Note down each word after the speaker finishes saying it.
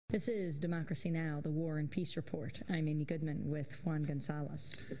This is Democracy Now!, the War and Peace Report. I'm Amy Goodman with Juan Gonzalez.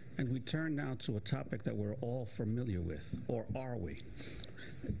 And we turn now to a topic that we're all familiar with, or are we?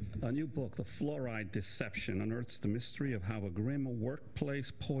 A new book, The Fluoride Deception, unearths the mystery of how a grim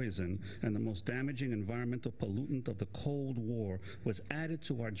workplace poison and the most damaging environmental pollutant of the Cold War was added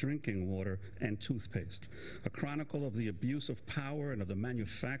to our drinking water and toothpaste. A chronicle of the abuse of power and of the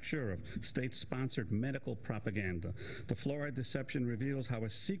manufacture of state-sponsored medical propaganda. The Fluoride Deception reveals how a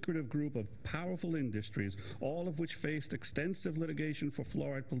secretive group of powerful industries, all of which faced extensive litigation for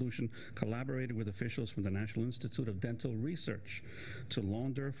fluoride pollution, collaborated with officials from the National Institute of Dental Research to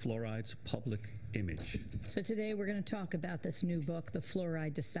launder fluoride's public image. So today we're going to talk about this new book, The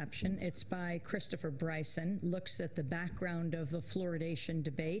Fluoride Deception. It's by Christopher Bryson, looks at the background of the fluoridation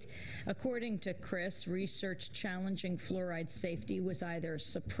debate. According to Chris, research challenging fluoride safety was either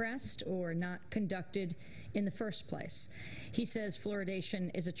suppressed or not conducted in the first place. He says fluoridation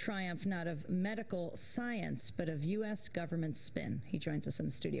is a triumph not of medical science, but of U.S. government spin. He joins us in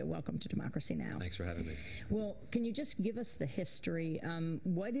the studio. Welcome to Democracy Now! Thanks for having me. Well, can you just give us the history?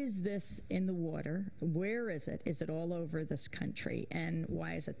 What is this in the water? Where is it? Is it all over this country? And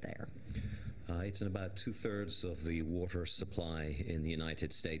why is it there? It's in about two-thirds of the water supply in the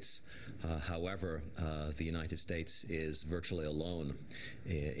United States. However, the United States is virtually alone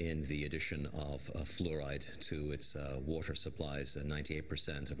in the addition of fluoride to its water supplies.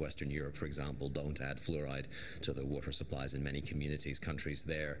 98% of Western Europe, for example, don't add fluoride to the water supplies in many communities. Countries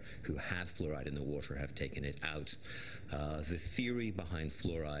there who had fluoride in the water have taken it out. The theory behind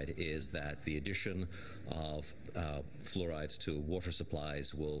fluoride is that the addition of fluorides to water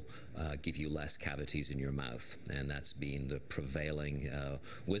supplies will give you less cavities in your mouth, and that's been the prevailing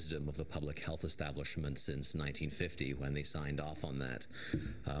wisdom of the public health establishment since 1950 when they signed off on that.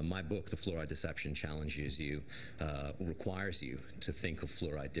 My book, The Fluoride Deception, challenges you, requires you to think of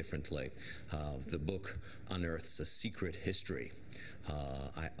fluoride differently. The book unearths a secret history.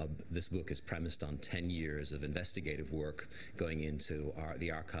 This book is premised on 10 years of investigative work going into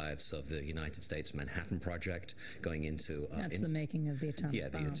the archives of the United States Manhattan Project, going into... That's the making of the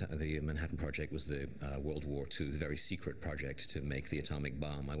atomic bomb. Yeah, the Manhattan Project was the World War II very secret project to make the atomic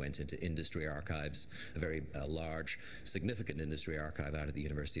bomb. I went into industry archives, a very large, significant industry archive out of the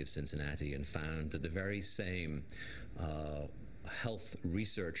University of Cincinnati, and found that the very same health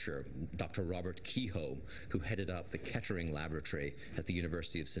researcher, Dr. Robert Kehoe, who headed up the Kettering Laboratory at the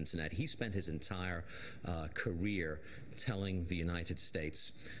University of Cincinnati, he spent his entire career telling the United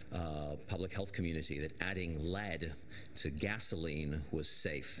States public health community that adding lead to gasoline was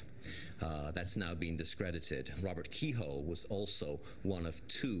safe. That's now been discredited. Robert Kehoe was also one of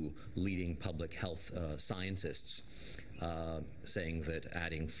two leading public health scientists saying that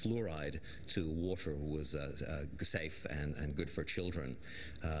adding fluoride to water was safe and good for children.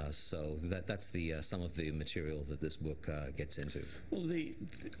 So that's some of the material that this book gets into. Well,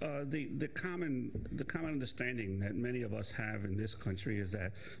 the common understanding that many of us have in this country is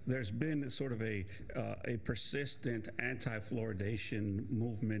that there's been sort of a persistent anti-fluoridation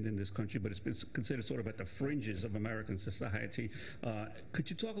movement in this country, but it's been considered sort of at the fringes of American society. Could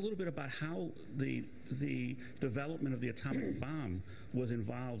you talk a little bit about how the development of the atomic bomb was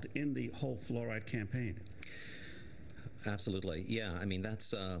involved in the whole fluoride campaign? Absolutely. Yeah, I mean,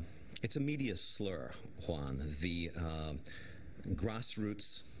 it's a media slur, Juan. The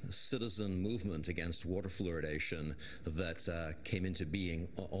grassroots citizen movement against water fluoridation that came into being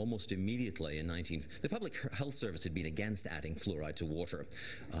almost immedately in the Public Health Service had been against adding fluoride to water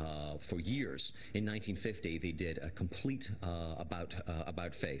for years. In 1950, they did a complete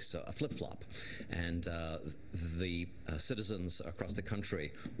about face, a flip-flop, and the citizens across the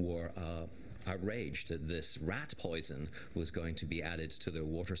country were outraged that this rat poison was going to be added to their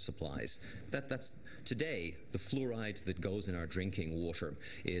water supplies. Today, the fluoride that goes in our drinking water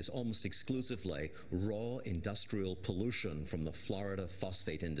is almost exclusively raw industrial pollution from the Florida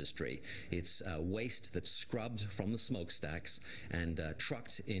phosphate industry. It's waste that's scrubbed from the smokestacks and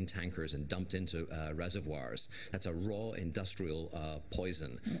trucked in tankers and dumped into reservoirs. That's a raw industrial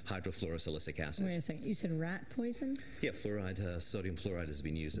poison, hydrofluorosilicic acid. Wait a second, you said rat poison? Yeah, fluoride, sodium fluoride has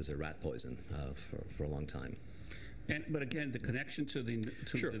been used as a rat poison for a long time. But again, the connection to the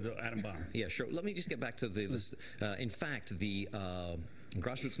Sure. the atom bomb. Yeah, sure. Let me just get back to in fact, the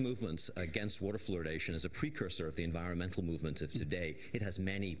Grassroots movement against water fluoridation is a precursor of the environmental movement of today. It has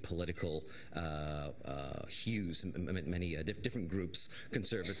many political hues, many different groups,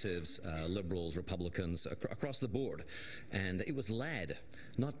 conservatives, liberals, Republicans, across the board. And it was led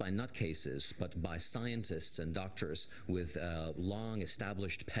not by nutcases, but by scientists and doctors with long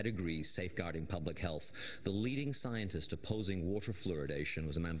established pedigrees safeguarding public health. The leading scientist opposing water fluoridation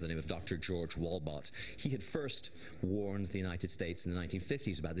was a man by the name of Dr. George Walbot. He had first warned the United States in the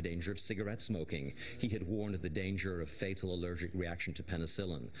 1950s about the danger of cigarette smoking. He had warned of the danger of fatal allergic reaction to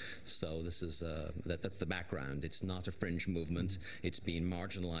penicillin. So this is that's the background. It's not a fringe movement. It's been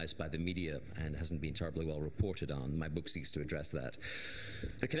marginalized by the media and hasn't been terribly well reported on. My book seeks to address that.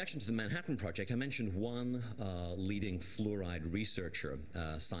 The connection to the Manhattan Project, I mentioned one leading fluoride researcher,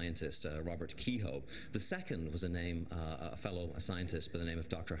 scientist, Robert Kehoe. The second was a fellow scientist by the name of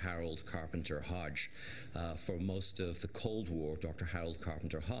Dr. Harold Carpenter Hodge. For most of the Cold War, Dr. Harold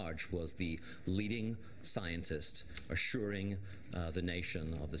Carpenter Hodge was the leading scientist assuring the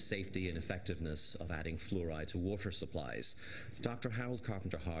nation of the safety and effectiveness of adding fluoride to water supplies. Dr. Harold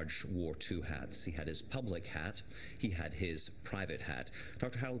Carpenter Hodge wore two hats. He had his public hat, he had his private hat.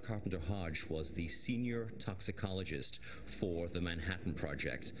 Dr. Harold Carpenter Hodge was the senior toxicologist for the Manhattan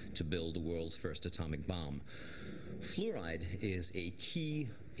Project to build the world's first atomic bomb. Fluoride is a key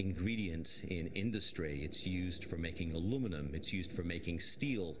ingredient in industry. It's used for making aluminum, it's used for making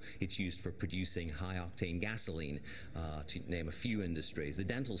steel, it's used for producing high-octane gasoline, to name a few industries. The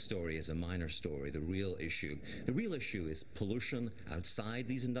dental story is a minor story. The real issue is pollution outside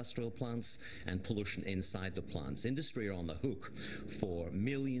these industrial plants and pollution inside the plants. Industry are on the hook for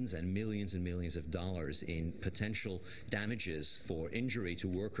millions and millions and millions of dollars in potential damages for injury to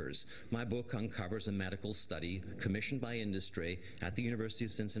workers. My book uncovers a medical study commissioned by industry at the University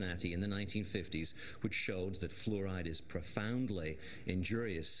of Cincinnati in the 1950s, which showed that fluoride is profoundly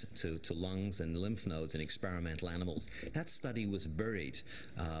injurious to lungs and lymph nodes in experimental animals. That study was buried.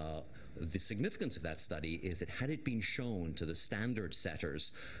 The significance of that study is that had it been shown to the standard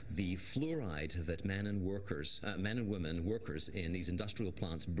setters, the fluoride that men and women workers in these industrial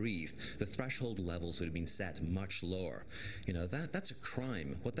plants breathe, the threshold levels would have been set much lower. You know, that's a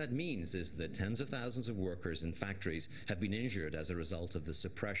crime. What that means is that tens of thousands of workers in factories have been injured as a result of the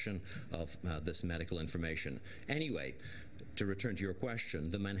suppression of this medical information. Anyway, to return to your question,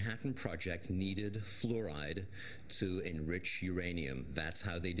 the Manhattan Project needed fluoride to enrich uranium. That's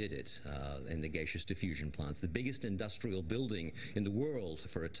how they did it in the gaseous diffusion plants. The biggest industrial building in the world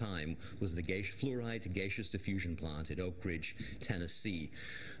for a time was the fluoride gaseous diffusion plant at Oak Ridge, Tennessee.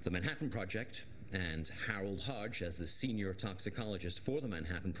 The Manhattan Project and Harold Hodge, as the senior toxicologist for the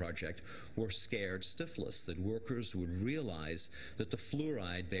Manhattan Project, were scared stiffless that workers would realize that the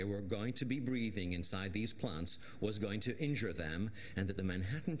fluoride they were going to be breathing inside these plants was going to injure them, and that the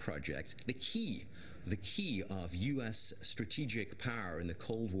Manhattan Project, the key of U.S. strategic power in the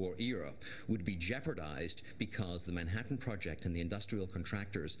Cold War era, would be jeopardized because the Manhattan Project and the industrial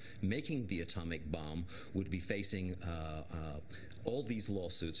contractors making the atomic bomb would be facing all these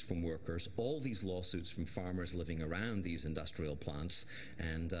lawsuits from workers, all these lawsuits from farmers living around these industrial plants.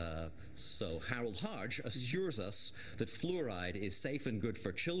 And so Harold Hodge assures us that fluoride is safe and good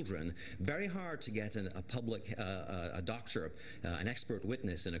for children. Very hard to get a doctor, an expert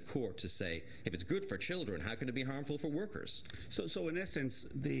witness in a court to say, if it's good for children, how can it be harmful for workers? So in essence,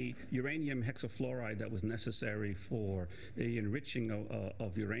 the uranium hexafluoride that was necessary for the enriching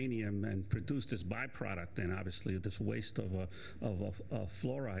of uranium and produced as byproduct, and obviously this waste of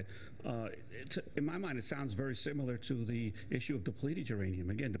fluoride, in my mind it sounds very similar to the issue of depleted uranium.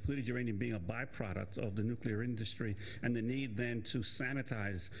 Again, depleted uranium being a byproduct of the nuclear industry, and the need then to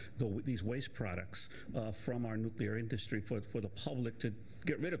sanitize these waste products from our nuclear industry for the public to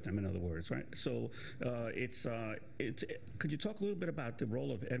get rid of them, in other words, right? So could you talk a little bit about the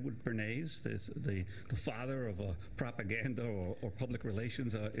role of Edward Bernays, the father of propaganda or public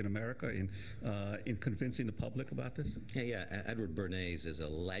relations in America, in convincing the public about this? Yeah, Edward Bernays is a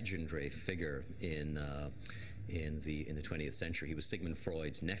legendary figure in the 20th century. He was Sigmund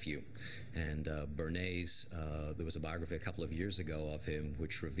Freud's nephew, and Bernays, there was a biography a couple of years ago of him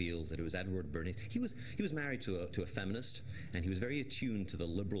which revealed that it was Edward Bernays. He was married to a feminist, and he was very attuned to the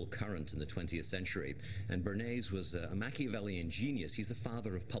liberal current in the 20th century. And Bernays was a Machiavellian genius. He's the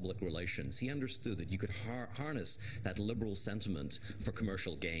father of public relations. He understood that you could harness that liberal sentiment for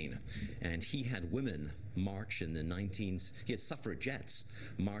commercial gain, and he had women march in the he had suffragettes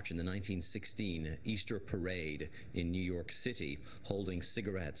march in the 1916 Easter parade parade in New York City holding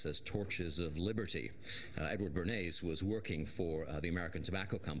cigarettes as torches of liberty. Edward Bernays was working for the American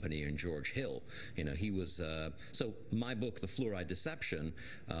Tobacco Company in George Hill. He was so my book, The Fluoride Deception,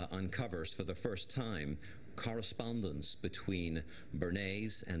 uncovers for the first time correspondence between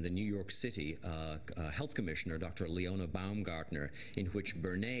Bernays and the New York City Health Commissioner, Dr. Leona Baumgartner, in which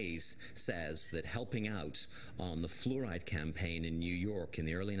Bernays says that helping out on the fluoride campaign in New York in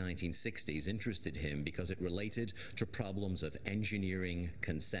the early 1960s interested him because it related to problems of engineering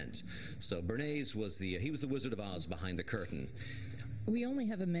consent. So Bernays was the Wizard of Oz behind the curtain. We only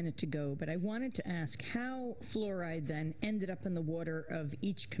have a minute to go, but I wanted to ask how fluoride then ended up in the water of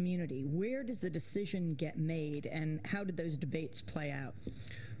each community. Where does the decision get made, and how did those debates play out?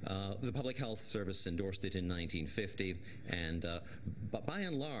 The Public Health Service endorsed it in 1950, but by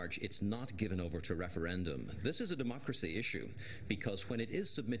and large, it's not given over to referendum. This is a democracy issue, because when it is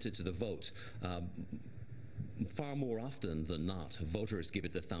submitted to the vote, far more often than not, voters give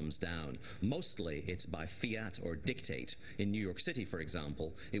it the thumbs down. Mostly it's by fiat or dictate. In New York City, for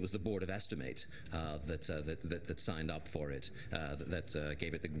example, it was the Board of Estimate that signed up for it, that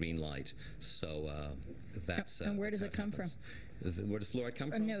gave it the green light. So that's... and where does it come from? Where does fluoride come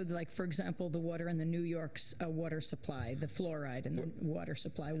from? No, like, for example, the water in the New York's water supply, the fluoride in the water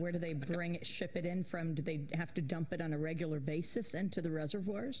supply. Where do they bring it, ship it in from? Do they have to dump it on a regular basis into the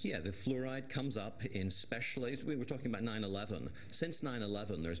reservoirs? Yeah, the fluoride comes up in special... We were talking about 9/11. Since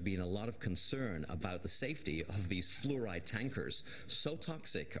 9/11, there's been a lot of concern about the safety of these fluoride tankers. So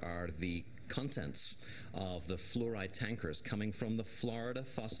toxic are the contents of the fluoride tankers coming from the Florida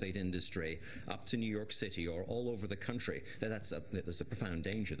phosphate industry up to New York City or all over the country. There's a profound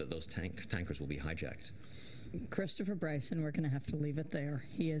danger that those tankers will be hijacked. Christopher Bryson, we're going to have to leave it there.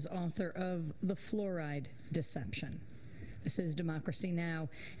 He is author of The Fluoride Deception. This is Democracy Now!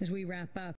 As we wrap up,